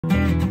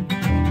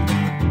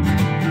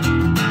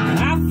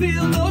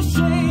feel no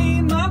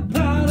shame, I'm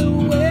proud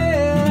of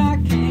where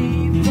I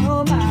came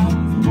from. I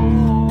was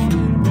born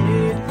and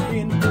raised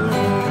in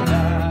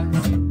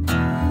paradise.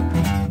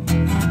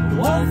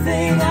 One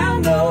thing I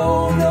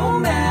know, no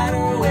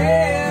matter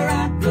where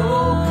I go,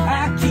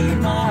 I keep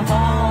my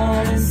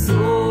heart and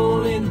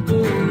soul in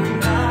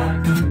Boon.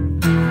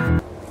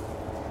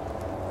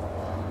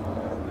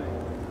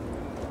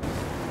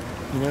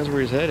 He knows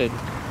where he's headed. He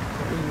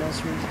knows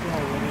where he's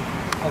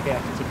going. Okay,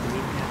 I can take the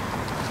meat now.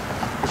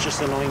 It's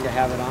just annoying to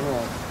have it on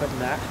while putting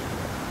back.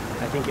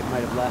 I think it might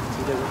have left.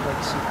 He doesn't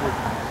look super.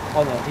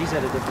 Oh no, he's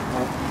at a different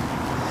mark.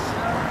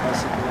 I was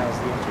thinking that was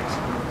the entrance.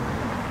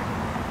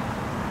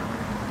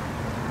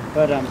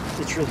 But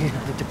it's really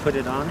hard to put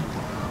it on.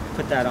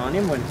 Put that on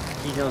him when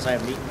he knows I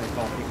have meat in my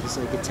pocket.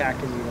 He's like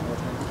attacking me the whole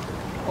time.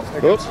 Oh,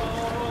 there goes.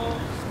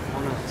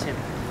 Oh no, it's him.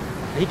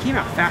 He came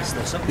out fast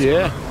though. Something's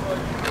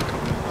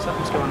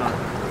going on.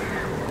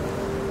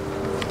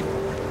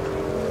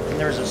 And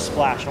there's a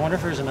splash. I wonder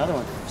if there's another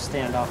one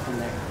stand off from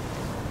there.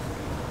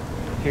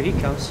 Here he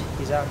comes.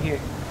 He's out here.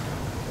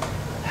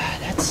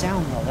 That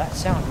sound though, that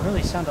sound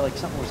really sounded like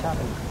something was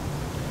happening.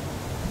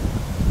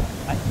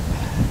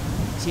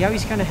 See how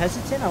he's kind of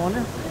hesitant? I wonder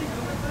if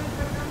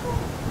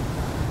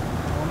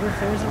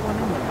there's one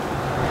in there.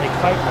 Like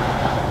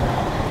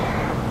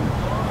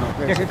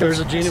fight. There's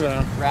a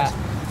juvenile. Rat.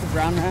 It's a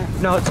brown rat?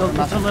 No, it's a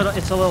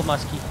little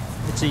musky.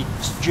 It's a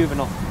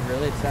juvenile.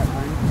 Really? It's that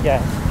tiny? Yeah,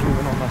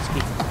 juvenile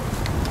muskie.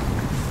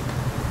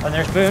 And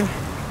there's Boon.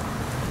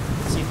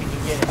 Let's see if we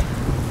can get it.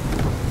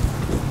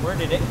 Where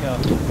did it go?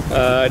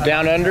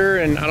 Down under,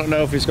 and I don't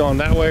know if he's going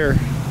that way or...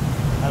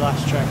 I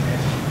lost track there.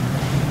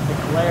 The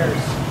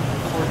glare's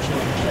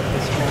unfortunate at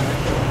this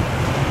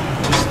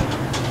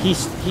moment.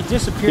 He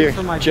disappeared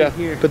from my Jeff,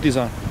 view here. put these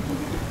on.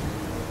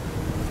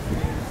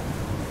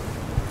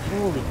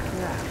 Holy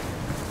crap.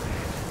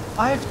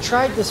 I've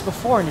tried this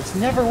before and it's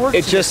never worked.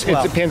 It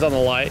depends on the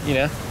light, you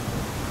know.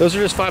 Those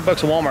are just $5 at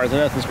Walmart.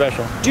 They're nothing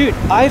special. Dude,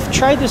 I've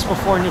tried this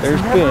before and it's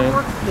never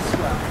worked this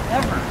well,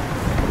 ever.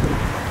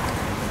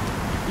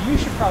 You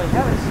should probably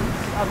have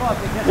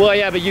it. Well,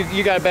 yeah, but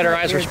you got better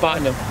eyes for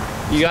spotting them.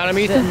 You got him,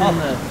 Ethan?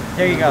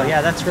 There you go.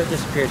 Yeah, that's where it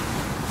disappeared.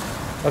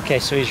 Okay,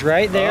 so he's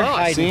right there. Oh,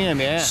 I see him,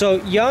 yeah. So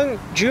young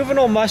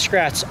juvenile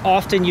muskrats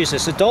often use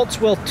this.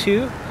 Adults will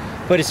too,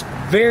 but it's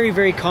very,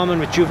 very common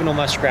with juvenile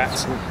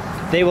muskrats.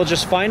 They will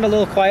just find a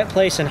little quiet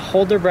place and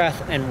hold their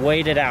breath and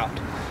wait it out.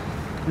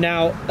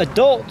 Now,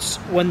 adults,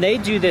 when they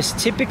do this,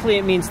 typically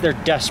it means they're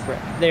desperate.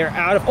 They are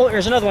out of, oh,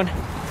 there's another one.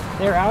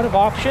 They're out of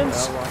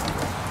options. So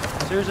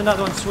there's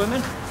another one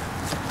swimming.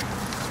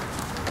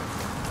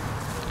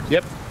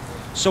 Yep.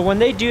 So when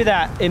they do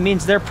that, it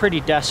means they're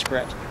pretty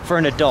desperate for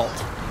an adult.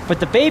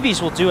 But the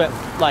babies will do it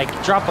like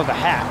drop of a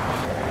hat.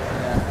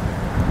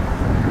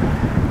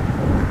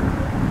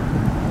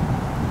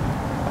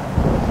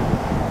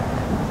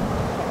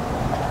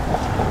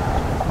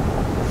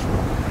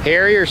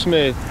 Hairy or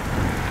smooth?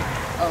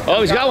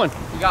 Oh, he's got one.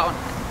 You got one.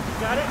 You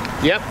got it?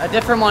 Yep. A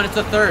different one. It's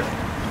a third.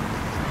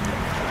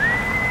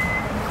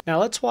 Now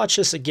let's watch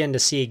this again to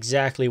see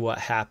exactly what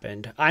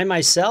happened. I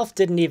myself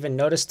didn't even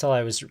notice till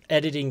I was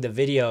editing the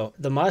video.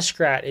 The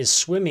muskrat is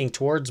swimming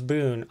towards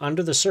Boon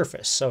under the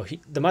surface. So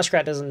the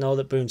muskrat doesn't know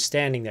that Boon's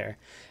standing there.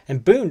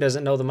 And Boon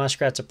doesn't know the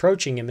muskrat's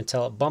approaching him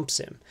until it bumps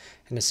him.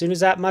 And as soon as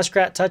that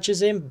muskrat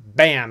touches him,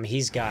 bam,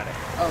 he's got it.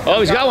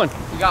 Oh, he's got one.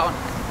 You got one.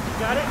 You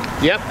got it?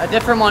 Yep. A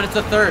different one. It's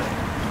a third.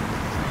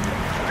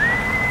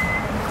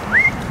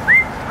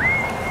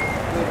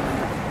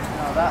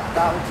 No,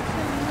 that was the same one.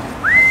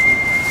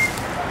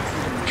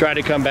 Try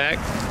to come back.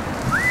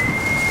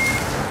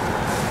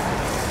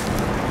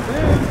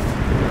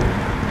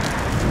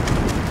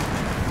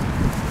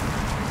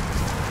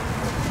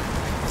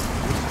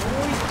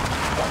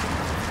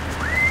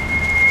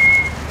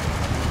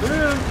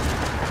 Boon.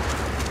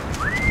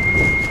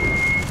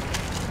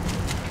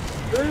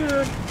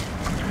 Boon.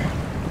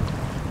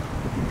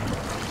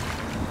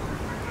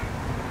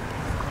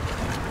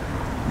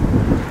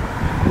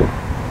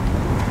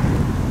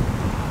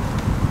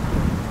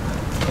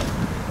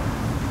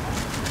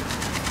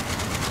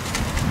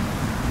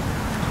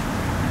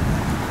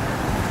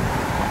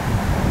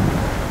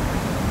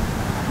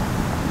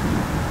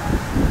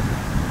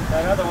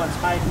 That other one's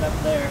hiding up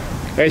there.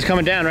 Yeah, he's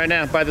coming down right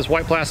now by this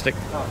white plastic.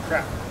 Oh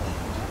crap.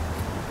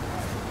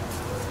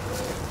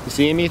 You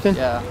see him, Ethan?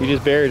 Yeah. He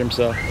just buried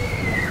himself.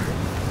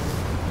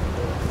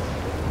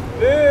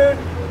 Boon.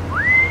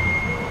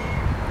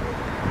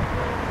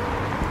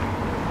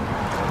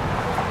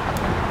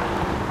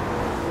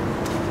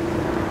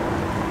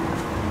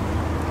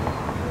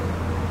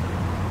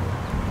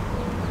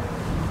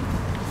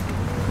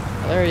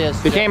 There he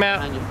is. He came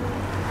out.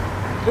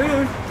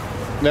 Boon.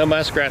 No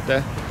muskrat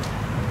though.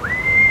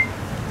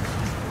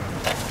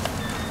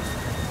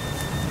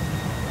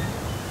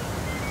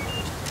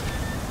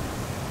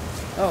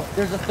 Oh,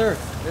 there's a third.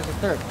 There's a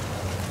third.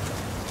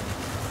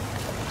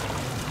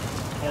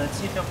 Yeah, let's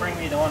see if he'll bring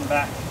me the one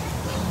back.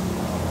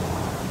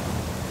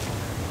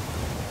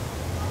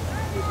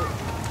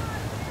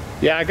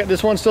 Yeah, I got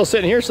this one still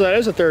sitting here, so that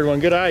is a third one.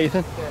 Good eye,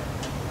 Ethan.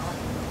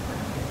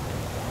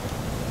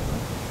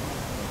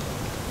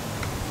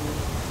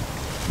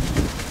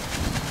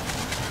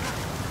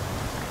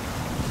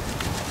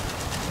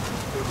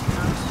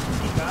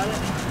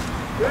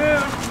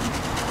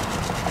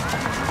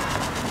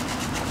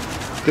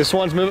 This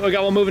one's moving. We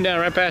got one moving down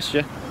right past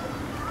you. Is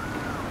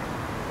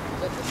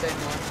that the same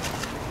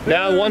one?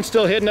 Now one's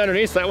still hidden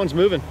underneath. So that one's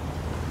moving.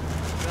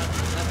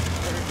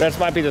 That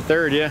might be the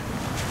third. Yeah.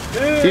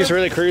 He's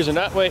really cruising.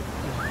 That wait.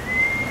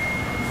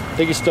 I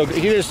think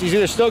he's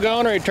either still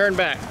going or he turned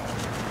back.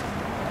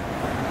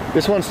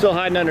 This one's still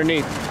hiding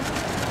underneath.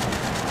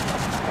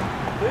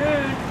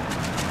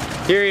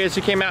 Here he is.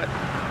 He came out.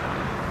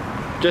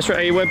 Just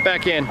right. He went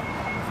back in.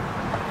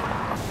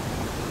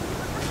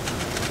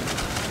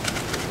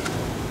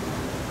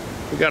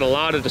 We got a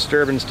lot of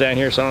disturbance down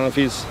here, so I don't know if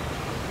he's.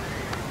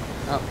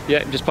 Oh.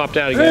 Yeah, just popped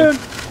out again.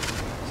 He's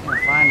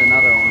gonna find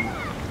another one.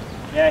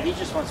 Yeah, he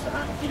just wants to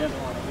hunt. He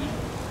doesn't want to eat.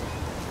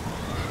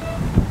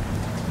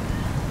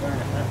 Darn it,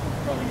 that one's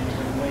probably gonna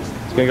go to waste.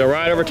 He's gonna go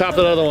right over top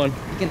of the other one.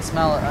 You can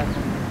smell it. You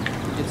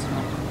can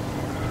smell it.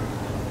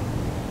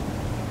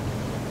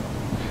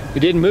 It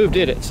didn't move,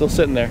 did it? It's still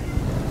sitting there.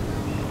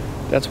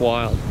 That's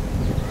wild.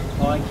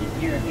 Oh, I can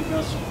hear it. He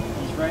goes.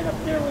 He's right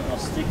up there where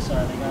those sticks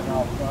are. They got it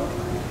all plugged.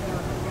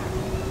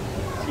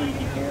 See, you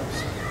can hear it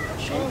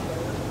shake.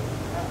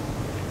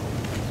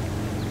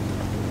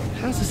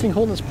 How's this thing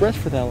holding its breath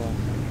for that long?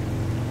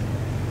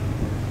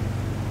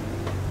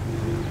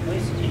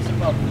 He's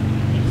above.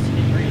 He's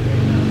breathing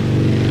right now.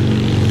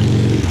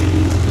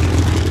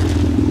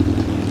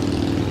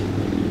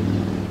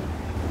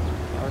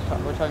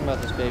 We're talking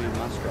about this baby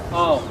muskrat.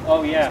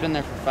 Oh yeah. It's been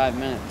there for 5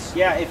 minutes.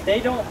 Yeah, if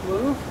they don't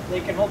move, they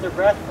can hold their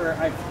breath for,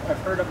 I've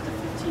heard, up to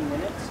 15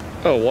 minutes.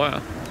 Oh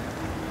wow.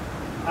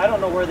 I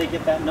don't know where they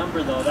get that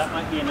number though. That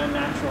might be an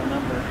unnatural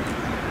number.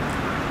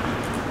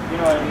 You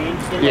know what I mean?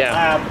 In the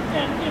lab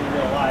and in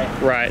real life.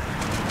 Right.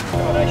 You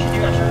know what I should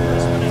do? I should put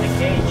this one in a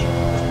cage.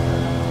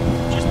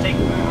 Just take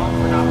Boon home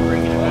for not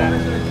bringing it back.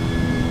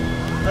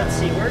 Let's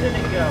see, where did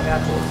it go?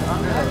 Gotcha. It's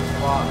under those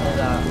blocks.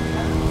 I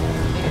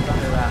think it's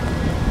under that.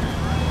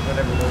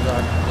 Whatever those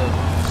are. Those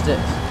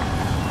sticks.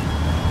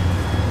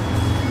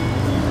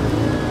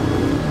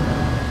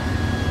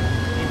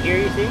 In here,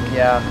 you think?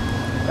 Yeah.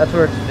 That's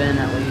where it's been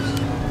at least.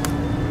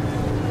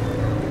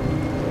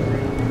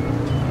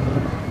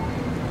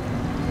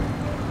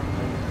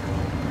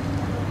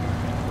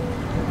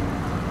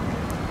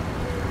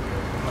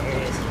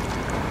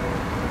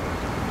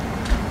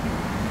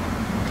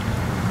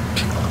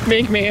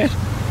 Mink man.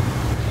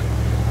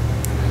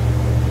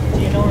 Do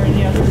you know where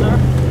the others are?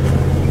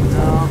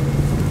 No.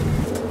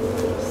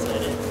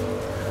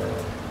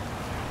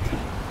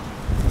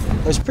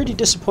 I was pretty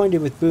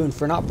disappointed with Boon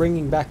for not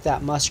bringing back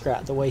that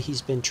muskrat the way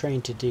he's been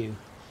trained to do.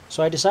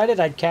 So I decided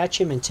I'd catch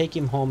him and take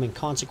him home in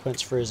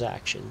consequence for his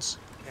actions.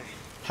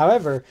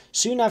 However,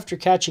 soon after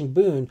catching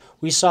Boon,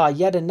 we saw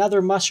yet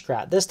another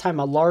muskrat, this time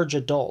a large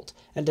adult,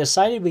 and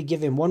decided we'd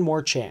give him one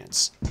more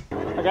chance.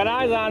 I got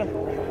eyes on him.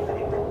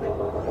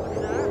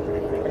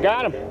 I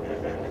got him.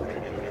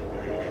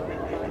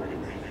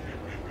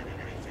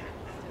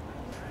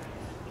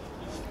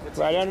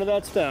 Right under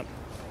that stump.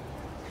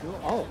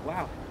 Oh,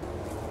 wow.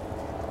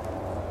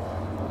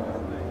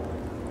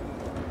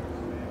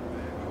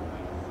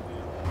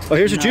 Oh,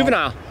 here's a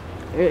juvenile.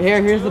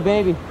 Here's the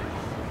baby.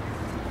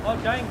 Oh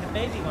dang, the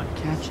baby one.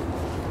 Catch it.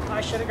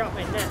 I should have got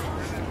my net.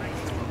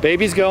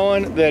 Baby's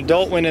going. The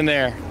adult went in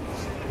there.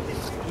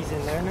 He's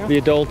in there now? The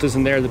adult is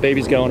in there. The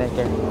baby's going right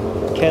there.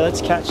 Okay,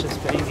 let's catch this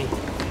baby.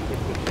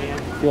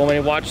 You want me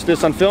to watch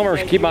this on film or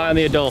keep my eye on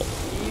the adult?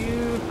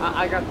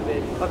 I got the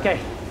baby. Okay.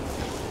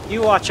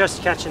 You watch us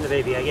catching the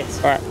baby, I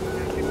guess. All right.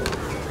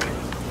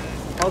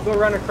 I'll go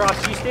run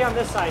across. You stay on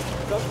this side.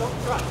 Don't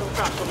cross. Don't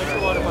cross. We'll make a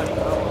lot of money.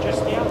 Just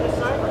stay on this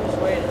side. Or just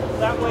wait.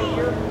 That way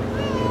you're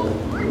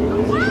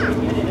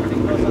positioning it if it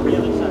goes on the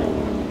other side.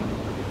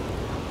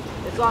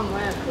 It's on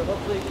land, so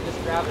hopefully you can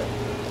just grab it.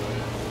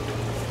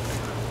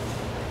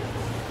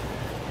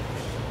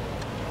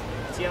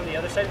 Is he on the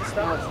other side of the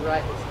No, stump?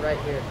 it's right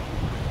here.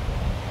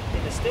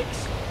 In the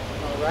sticks?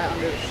 No, right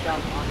under the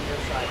stump on your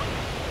side.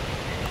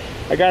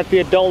 I got the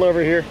adult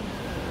over here.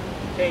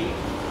 Okay.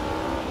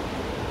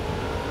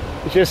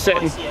 He's just I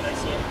sitting. see it. I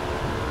see it.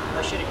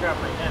 I should have grabbed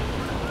right now.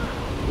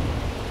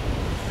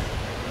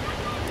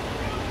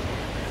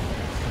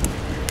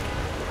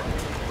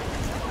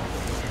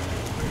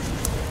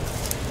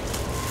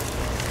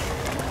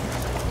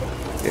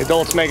 The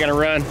adult's making a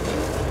run.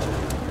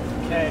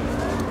 Okay.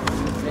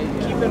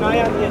 Keep an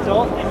eye on the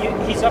adult,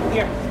 and he's up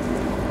here.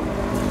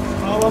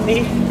 Follow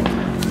me.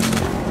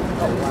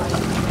 Oh, wow.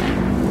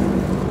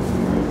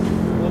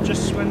 We'll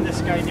just swim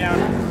this guy down.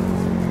 I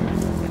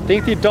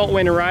think the adult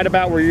went right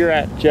about where you're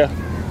at, Jeff.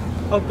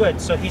 Oh, good.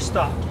 So he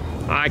stopped.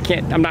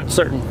 I'm not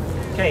certain.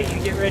 Okay,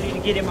 you get ready to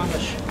get him on the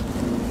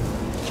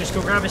just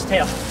go grab his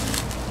tail.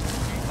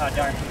 Oh,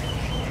 darn.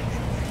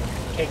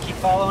 Okay, keep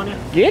following him.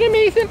 Get him,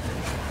 Ethan.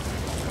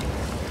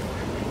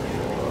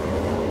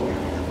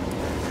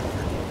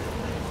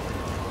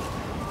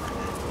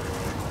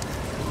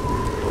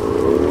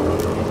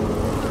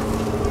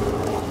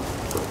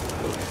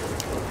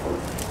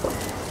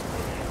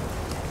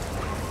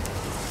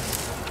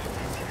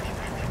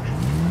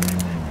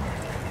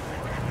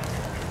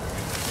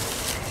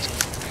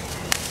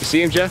 You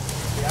see him, Jeff?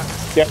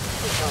 Yeah. Yep.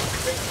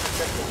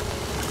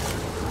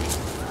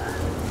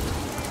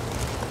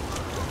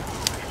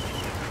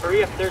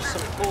 Hurry up, there's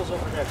some poles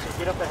over there, so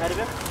get up ahead of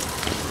him.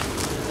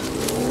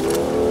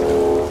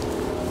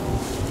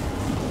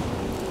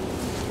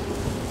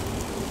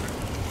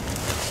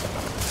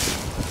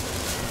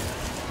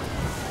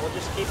 We'll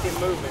just keep him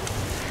moving.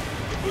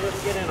 If he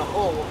doesn't get in a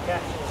hole, we'll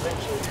catch him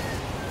eventually.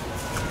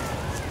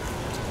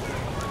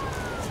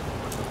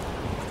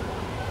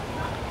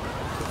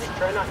 Just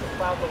try not to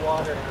cloud the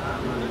water.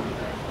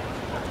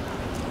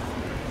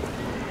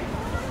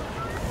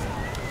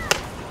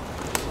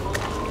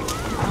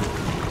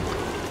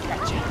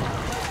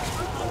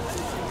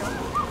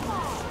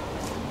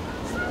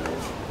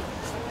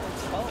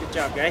 Good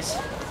job, guys.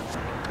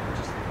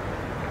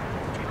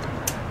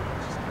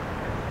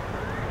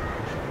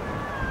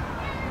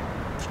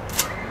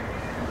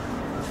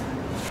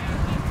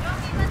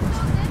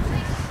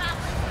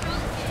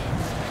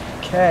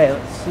 Okay,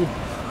 let's see.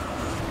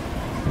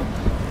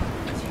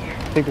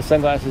 I think the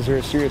sunglasses are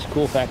a serious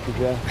cool factor,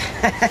 Joe.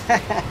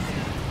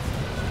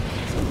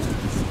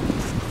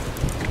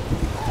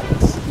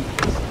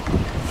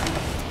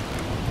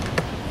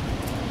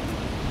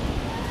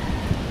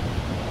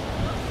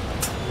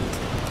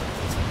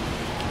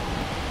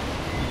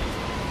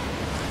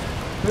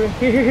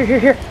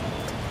 Here.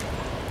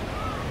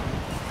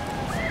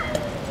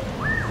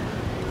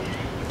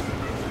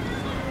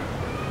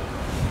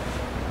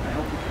 I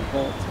hope we can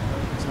bolt.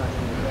 It's not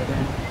going to get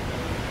in.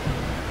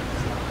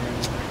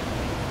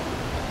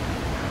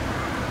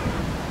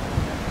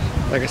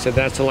 Like I said,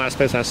 that's the last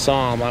place I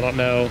saw him. I don't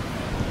know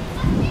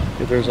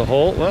if there's a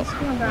hole. Well,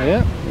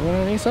 yeah, we're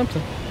gonna need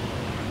something.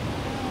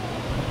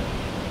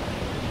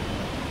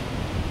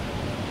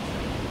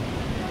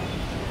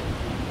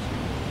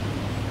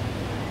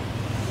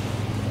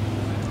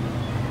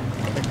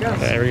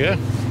 There we go.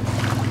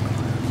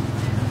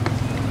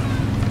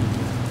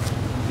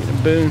 Get a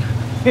Boon.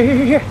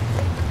 Here.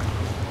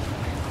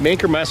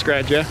 Mink or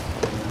muskrat, Joe?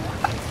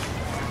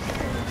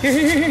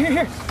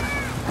 Here.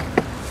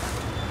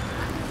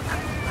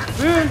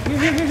 Boon.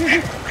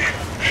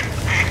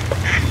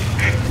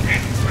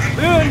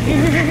 Boon.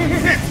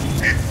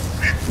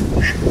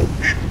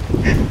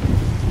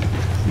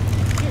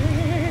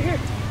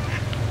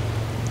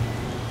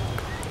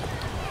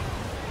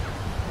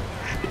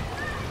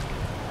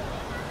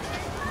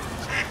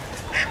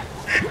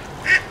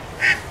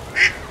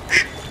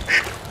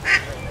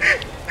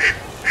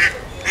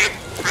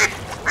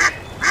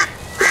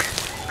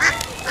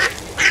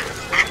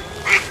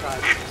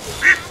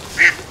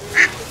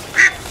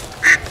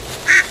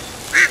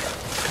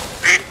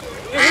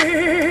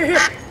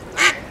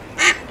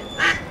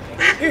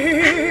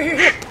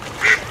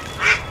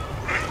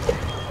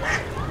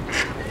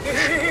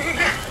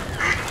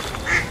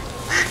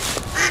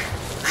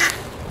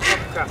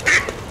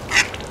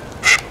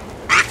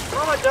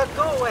 Mama duck,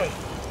 go away.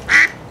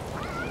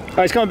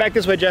 Oh, he's coming back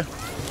this way, Joe.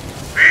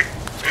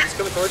 He's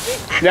coming towards me?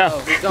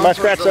 No, Oh,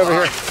 muskrat's over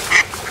here.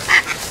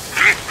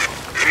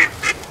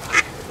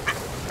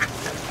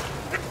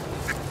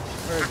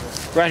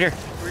 Right here.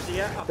 Where's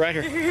he at? Right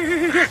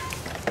here.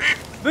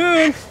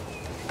 Boon.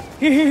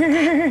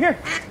 Here.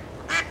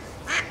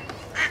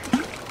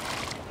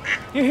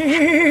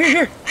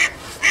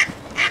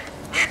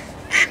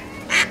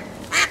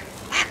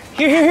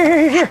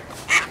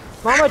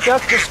 Mama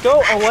duck, just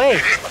go away.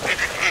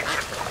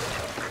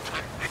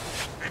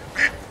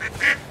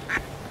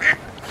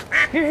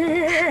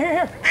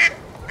 Here.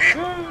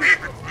 Boon.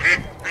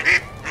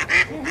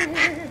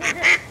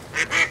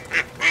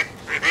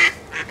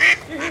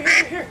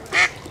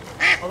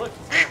 Oh look,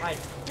 he's gonna hide.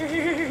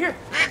 Here.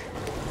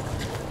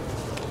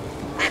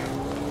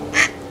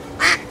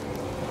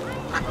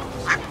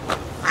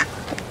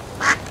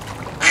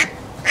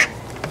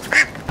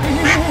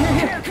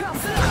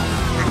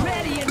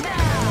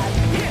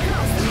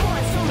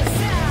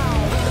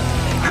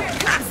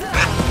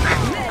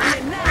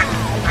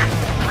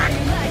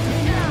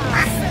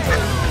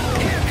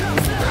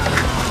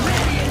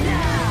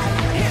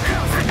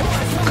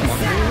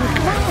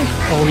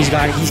 Oh, he's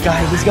got it, he's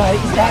got it, he's got it,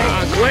 he's got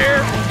it.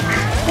 Clear.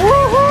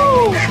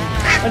 Woohoo!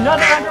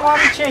 Another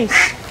underwater chase.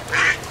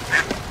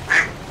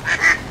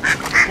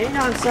 Hang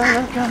on, son,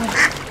 I'm coming.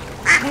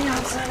 Hang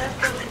on, son, I'm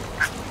coming.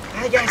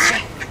 I got you.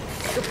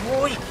 Good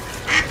boy.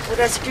 Oh,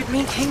 that's a good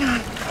mink. Hang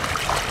on.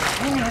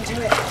 Hang on to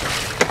it.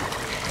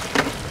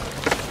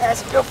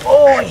 That's a good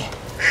boy.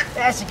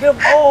 That's a good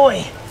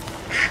boy.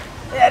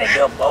 That's a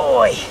good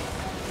boy.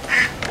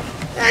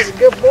 That's a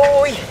good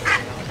boy.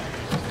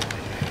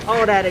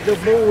 Oh, that a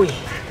good boy.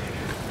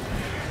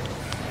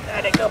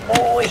 That a good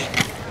boy.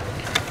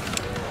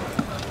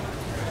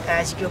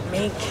 That's a good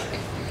mink.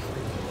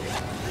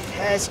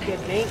 That's a good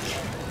mink.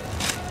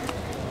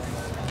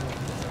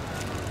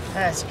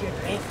 That's a good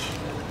mink.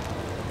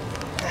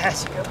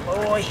 That's a good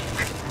boy.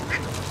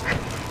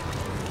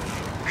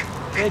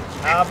 Good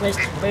job,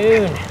 Mr.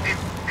 Boon.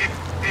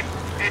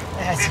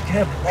 That's a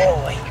good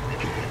boy.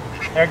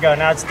 There we go,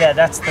 now it's dead.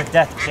 That's the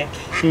death kick.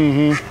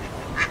 Mm-hmm.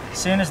 As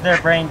soon as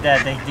they're brain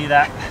dead, they do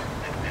that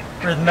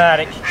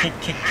rhythmic kick,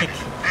 kick, kick.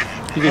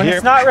 You can When hear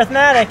it's not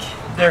rhythmic,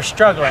 they're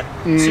struggling.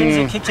 As soon as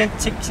it kicks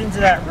into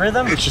that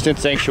rhythm, it's just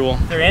instinctual.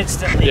 they're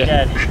instantly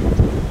dead.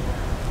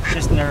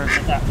 Just nerves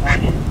at that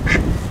point.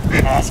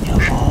 Let's go,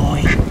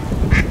 boy.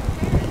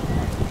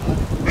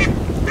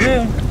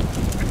 Boon.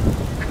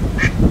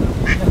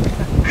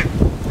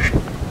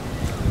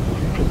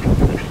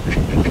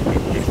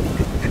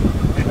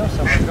 I know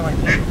someone's going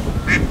here.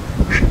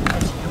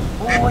 Let's go,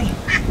 boy.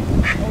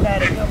 Oh,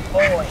 daddy, good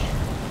boy.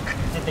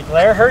 Did the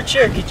glare hurt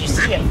you, or could you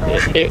see it?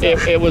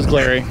 It was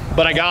glary,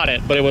 but I got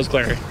it, but it was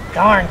glary.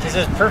 Darn, because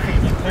it was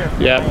perfectly clear.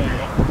 Yeah.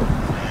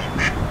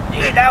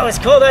 Dude, that was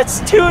cool. That's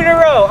 2 in a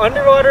row.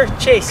 Underwater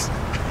chase.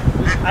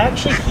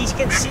 He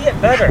can see it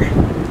better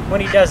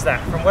when he does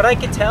that. From what I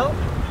could tell,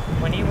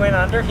 when he went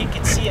under, he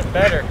could see it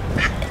better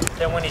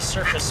than when he's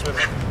surface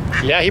swimming.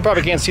 Yeah, he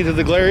probably can't see through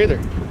the glare either.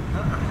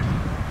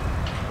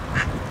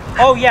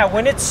 Oh yeah,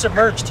 when it's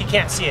submerged, he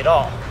can't see it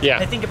all. Yeah.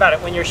 And think about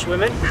it, when you're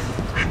swimming,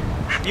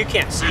 you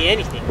can't see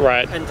anything.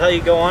 Right. Until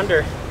you go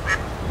under.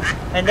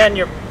 And then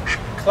your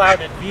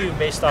clouded view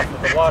based off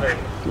of the water.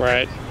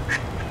 Right.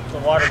 The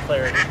water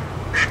clarity.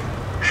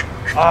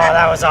 Oh,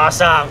 that was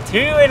awesome. 2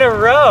 in a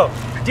row.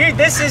 Dude,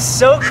 this is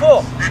so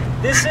cool.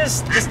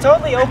 This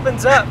totally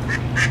opens up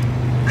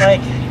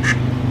like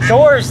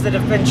doors that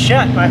have been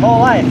shut my whole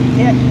life.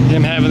 Yeah.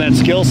 Him having that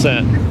skill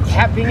set.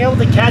 Being able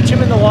to catch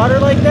him in the water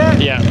like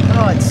that? Yeah.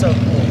 Oh, it's so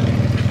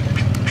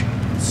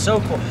cool. It's so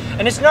cool.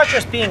 And it's not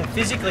just being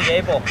physically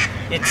able,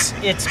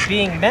 it's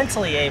being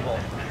mentally able.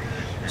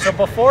 So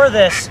before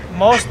this,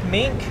 most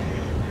mink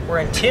were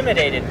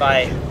intimidated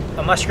by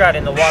a muskrat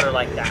in the water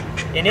like that.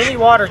 In any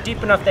water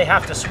deep enough they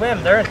have to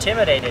swim, they're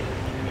intimidated.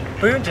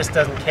 Boon just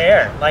doesn't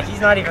care. Like,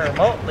 he's not even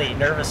remotely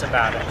nervous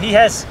about it. He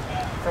has,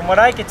 from what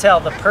I could tell,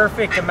 the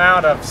perfect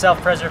amount of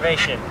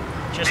self-preservation.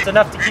 Just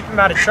enough to keep him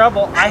out of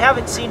trouble. I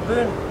haven't seen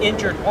Boon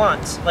injured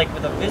once, like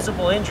with a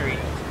visible injury.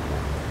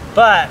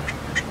 But,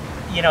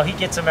 you know, he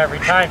gets them every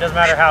time. Doesn't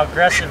matter how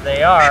aggressive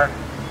they are.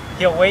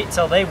 He'll wait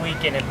till they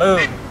weaken and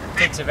boom,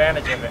 takes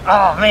advantage of it.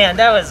 Oh man,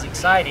 that was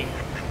exciting.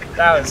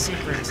 That was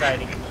super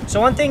exciting. So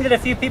one thing that a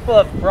few people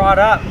have brought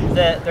up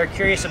that they're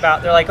curious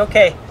about, they're like,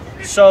 okay,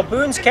 so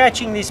Boon's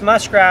catching these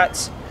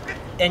muskrats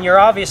and you're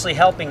obviously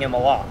helping him a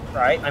lot,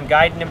 right? I'm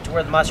guiding him to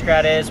where the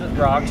muskrat is with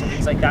rocks and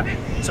things like that.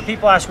 So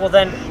people ask, well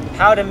then,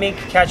 how do mink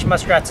catch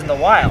muskrats in the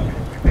wild?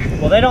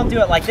 Well, they don't do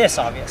it like this,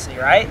 obviously,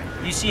 right?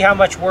 You see how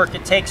much work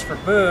it takes for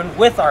Boon,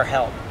 with our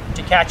help,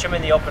 to catch them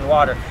in the open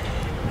water.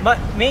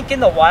 Mink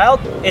in the wild,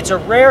 it's a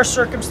rare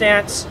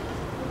circumstance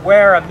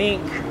where a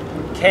mink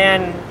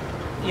can,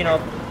 you know,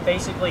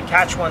 basically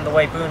catch one the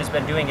way Boon has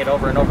been doing it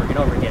over and over and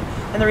over again.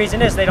 And the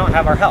reason is they don't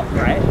have our help,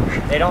 right?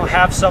 They don't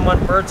have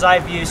someone bird's eye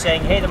view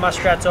saying, hey, the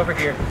muskrat's over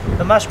here.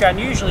 The muskrat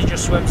usually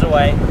just swims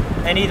away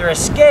and either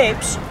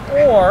escapes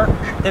or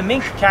the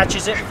mink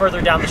catches it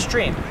further down the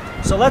stream.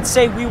 So let's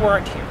say we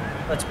weren't here.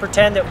 Let's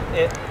pretend that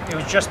it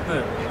was just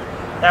Boon.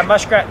 That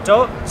muskrat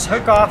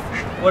took off,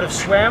 would have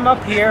swam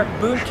up here.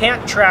 Boon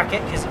can't track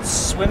it because it's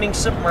swimming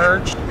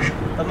submerged.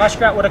 The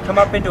muskrat would have come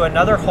up into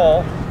another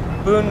hole.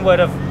 Boon would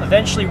have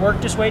eventually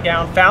worked his way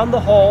down, found the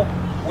hole,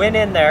 went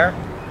in there.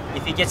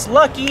 If he gets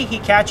lucky, he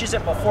catches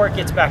it before it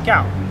gets back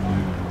out.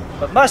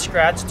 But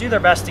muskrats do their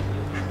best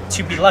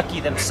to be lucky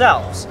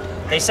themselves.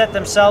 They set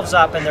themselves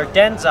up and their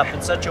dens up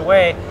in such a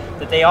way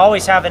that they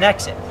always have an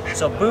exit.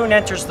 So Boon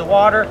enters the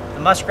water,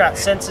 the muskrat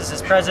senses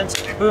his presence,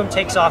 Boon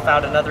takes off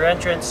out another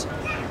entrance.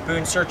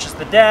 Boon searches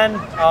the den,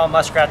 oh,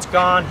 muskrat's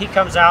gone, he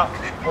comes out,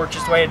 works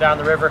his way down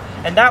the river,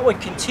 and that would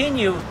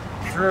continue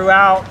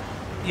throughout,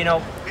 you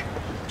know,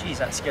 geez,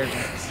 that scared me.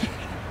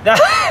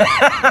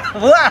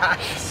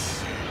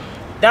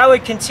 That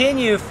would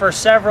continue for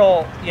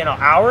several, you know,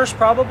 hours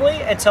probably,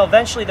 until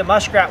eventually the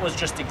muskrat was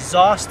just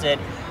exhausted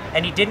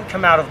and he didn't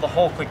come out of the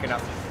hole quick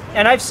enough.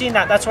 And I've seen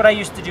that. That's what I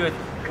used to do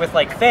with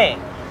like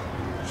Fang.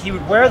 She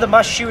would wear the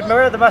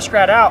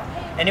muskrat out,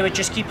 and it would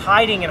just keep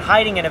hiding,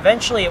 and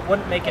eventually it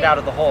wouldn't make it out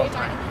of the hole in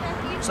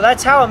time. So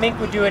that's how a mink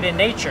would do it in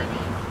nature.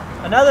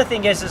 Another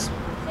thing is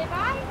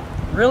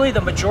really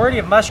the majority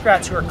of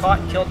muskrats who are caught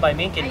and killed by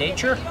mink in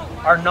nature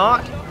are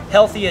not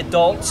healthy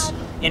adults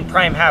in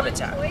prime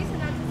habitat.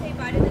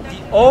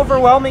 The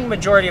overwhelming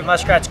majority of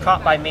muskrats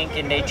caught by mink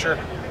in nature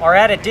are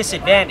at a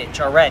disadvantage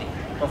already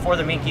before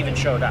the mink even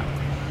showed up.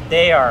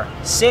 They are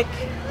sick,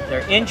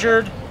 they're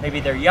injured,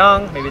 maybe they're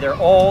young, maybe they're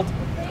old,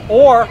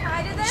 or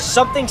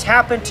something's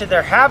happened to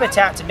their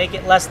habitat to make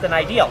it less than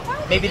ideal.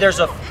 Maybe there's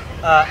a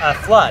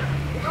flood.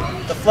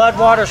 The flood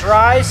waters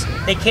rise,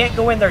 they can't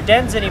go in their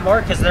dens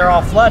anymore because they're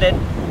all flooded,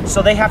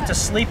 so they have to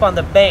sleep on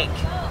the bank,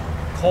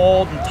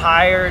 cold and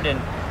tired and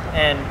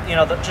you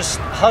know, just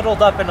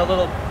huddled up in a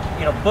little,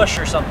 you know, bush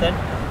or something.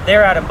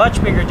 They're at a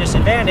much bigger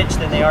disadvantage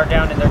than they are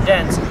down in their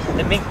dens.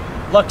 The mink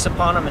looks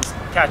upon them and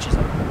catches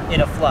them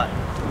in a flood.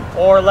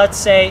 Or let's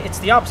say it's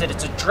the opposite,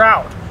 it's a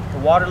drought. The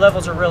water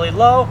levels are really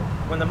low.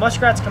 When the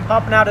muskrats come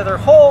popping out of their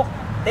hole,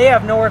 they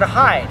have nowhere to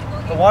hide.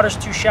 The water's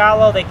too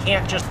shallow, they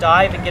can't just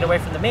dive and get away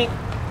from the mink,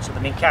 so the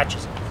mink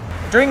catches them.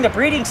 During the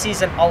breeding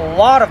season, a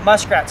lot of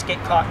muskrats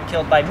get caught and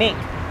killed by mink.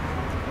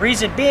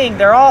 Reason being,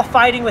 they're all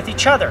fighting with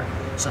each other.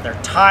 So they're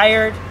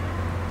tired,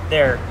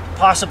 they're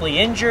possibly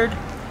injured,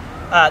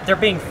 they're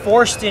being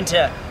forced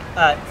into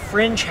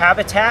fringe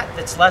habitat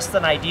that's less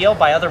than ideal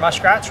by other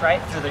muskrats,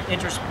 right? Through the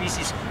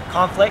interspecies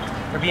conflict,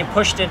 they're being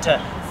pushed into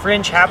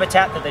fringe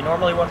habitat that they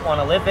normally wouldn't want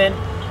to live in.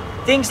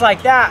 Things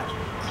like that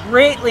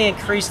greatly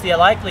increase the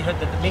likelihood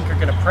that the mink are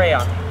going to prey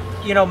on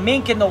them. You know,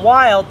 mink in the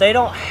wild, they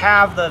don't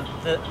have the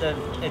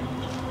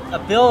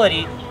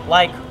ability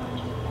like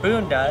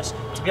Boon does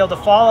to be able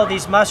to follow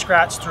these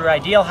muskrats through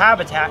ideal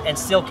habitat and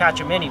still catch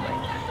them anyway.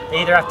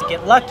 They either have to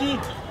get lucky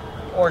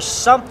or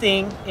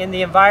something in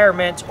the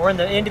environment or in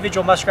the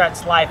individual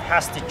muskrat's life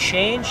has to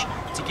change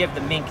to give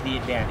the mink the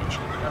advantage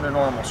under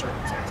normal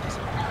circumstances.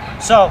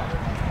 So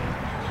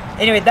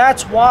anyway,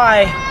 that's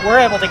why we're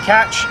able to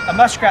catch a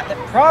muskrat that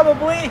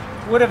probably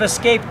would have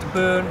escaped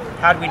Boon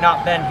had we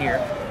not been here,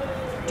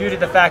 due to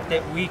the fact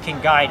that we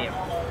can guide him.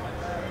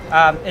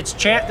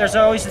 There's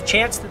always the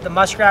chance that the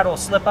muskrat will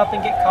slip up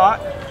and get caught,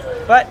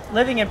 but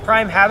living in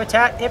prime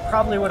habitat, it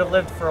probably would have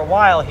lived for a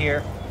while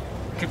here.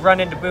 Could run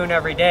into Boon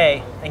every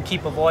day and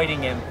keep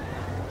avoiding him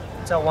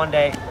until one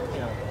day, you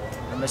know,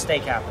 a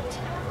mistake happens.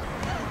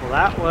 Well,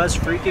 that was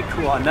freaking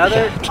cool.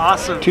 Another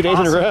awesome 2 days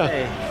in a row.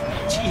 Day.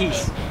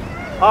 Jeez.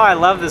 Oh, I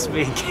love this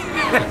mink.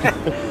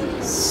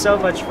 So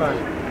much fun.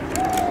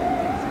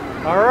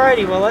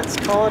 Alrighty, well, let's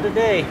call it a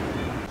day.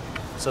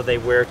 So they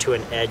wear to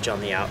an edge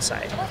on the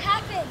outside. What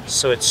happened?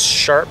 So it's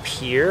sharp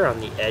here on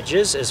the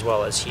edges as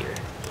well as here.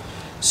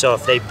 So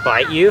if they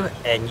bite you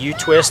and you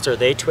twist or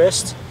they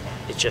twist,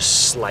 it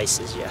just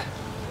slices you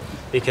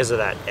because of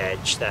that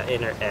edge. That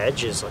inner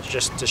edge is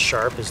just as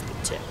sharp as the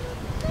tip.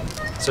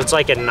 So it's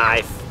like a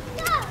knife,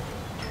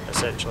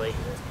 essentially.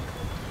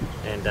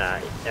 And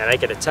I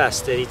can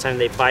attest, anytime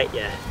they bite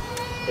you,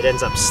 it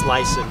ends up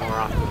slicing more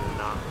often than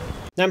not.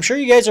 Now, I'm sure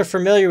you guys are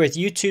familiar with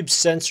YouTube's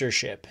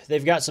censorship.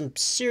 They've got some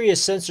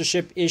serious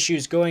censorship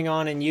issues going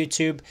on in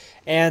YouTube,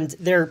 and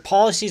their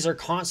policies are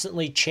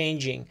constantly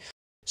changing.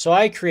 So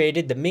I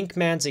created the Mink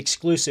Man's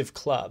Exclusive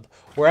Club,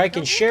 where I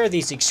can share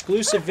these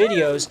exclusive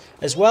videos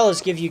as well as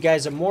give you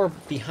guys a more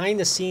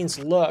behind-the-scenes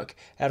look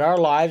at our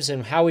lives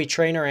and how we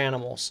train our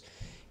animals.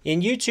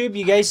 In YouTube,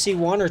 you guys see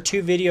 1 or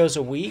 2 videos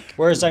a week,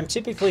 whereas I'm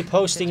typically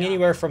posting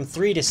anywhere from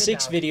 3 to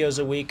 6 videos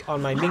a week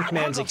on my Mink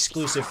Man's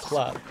Exclusive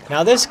Club.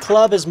 Now, this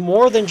club is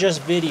more than just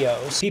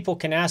videos. People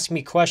can ask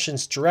me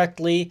questions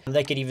directly.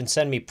 They could even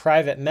send me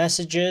private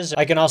messages.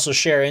 I can also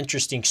share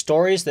interesting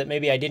stories that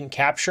maybe I didn't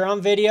capture on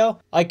video.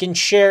 I can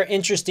share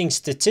interesting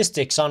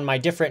statistics on my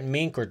different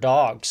mink or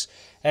dogs,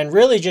 and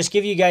really just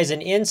give you guys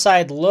an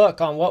inside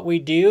look on what we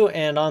do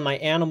and on my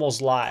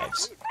animals'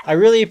 lives. I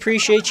really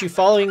appreciate you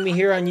following me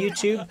here on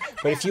YouTube,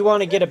 but if you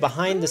want to get a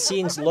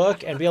behind-the-scenes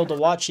look and be able to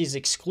watch these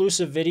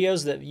exclusive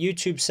videos that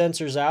YouTube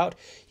censors out,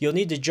 you'll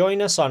need to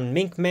join us on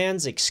Mink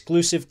Man's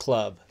Exclusive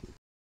Club.